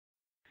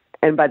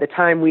And by the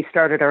time we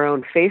started our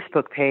own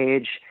Facebook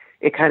page,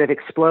 it kind of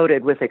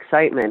exploded with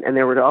excitement. And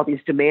there were all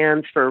these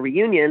demands for a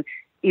reunion,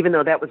 even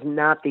though that was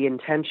not the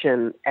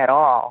intention at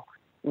all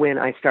when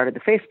I started the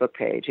Facebook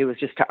page. It was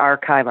just to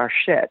archive our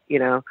shit, you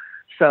know?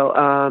 So,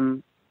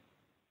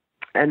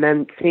 and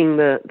then seeing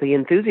the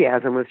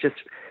enthusiasm was just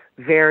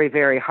very,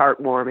 very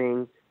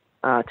heartwarming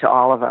to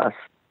all of us.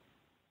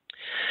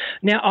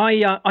 Now,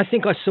 I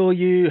think I saw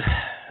you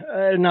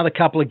at another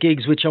couple of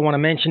gigs, which I want to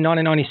mention,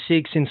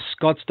 1996 in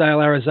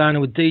Scottsdale, Arizona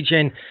with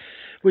D-Gen,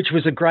 which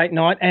was a great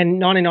night,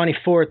 and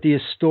 1994 at the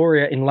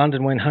Astoria in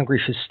London when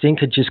Hungry for Stink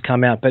had just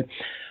come out. But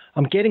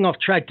I'm getting off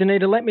track.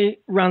 Donita, let me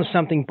run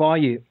something by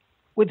you.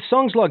 With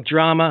songs like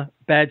Drama,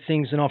 Bad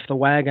Things and Off the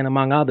Wagon,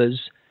 among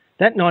others,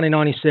 that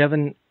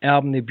 1997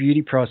 album, The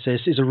Beauty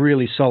Process, is a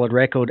really solid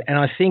record, and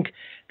I think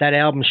that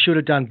album should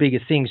have done bigger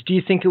things. Do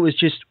you think it was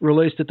just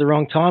released at the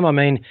wrong time? I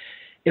mean,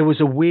 it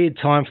was a weird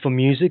time for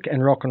music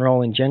and rock and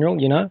roll in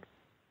general, you know?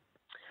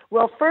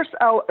 Well, first,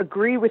 I'll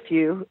agree with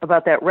you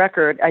about that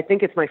record. I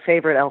think it's my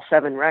favorite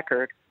L7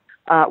 record.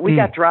 We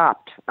got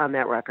dropped on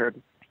that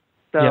record.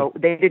 So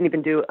They didn't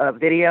even do a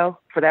video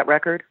for that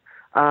record.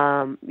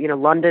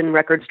 London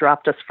Records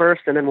dropped us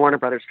first, and then Warner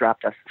Brothers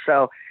dropped us.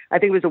 So I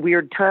think it was a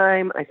weird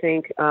time. I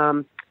think,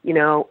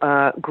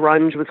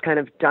 grunge was kind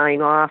of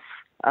dying off.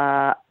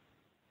 I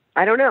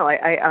don't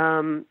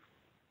know.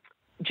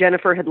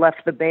 Jennifer had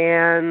left the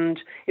band.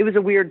 It was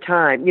a weird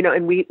time,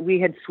 and we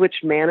had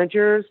switched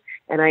managers,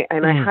 and I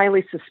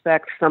highly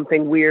suspect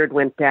something weird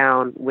went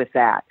down with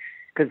that,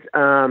 because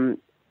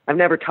I've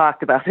never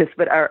talked about this,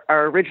 but our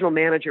original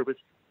manager was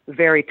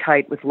very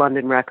tight with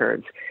London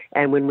Records,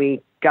 and when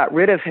we got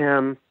rid of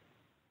him,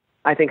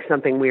 I think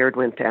something weird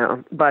went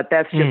down. But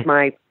that's just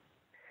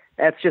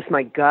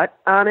my gut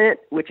on it,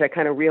 which I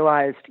kind of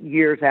realized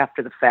years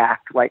after the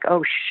fact. Like,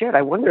 oh shit,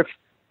 I wonder if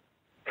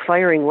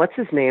firing what's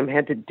his name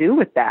had to do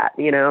with that,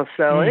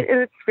 So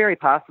it's very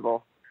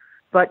possible.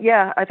 But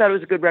yeah, I thought it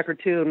was a good record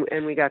too,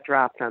 and we got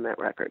dropped on that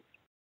record.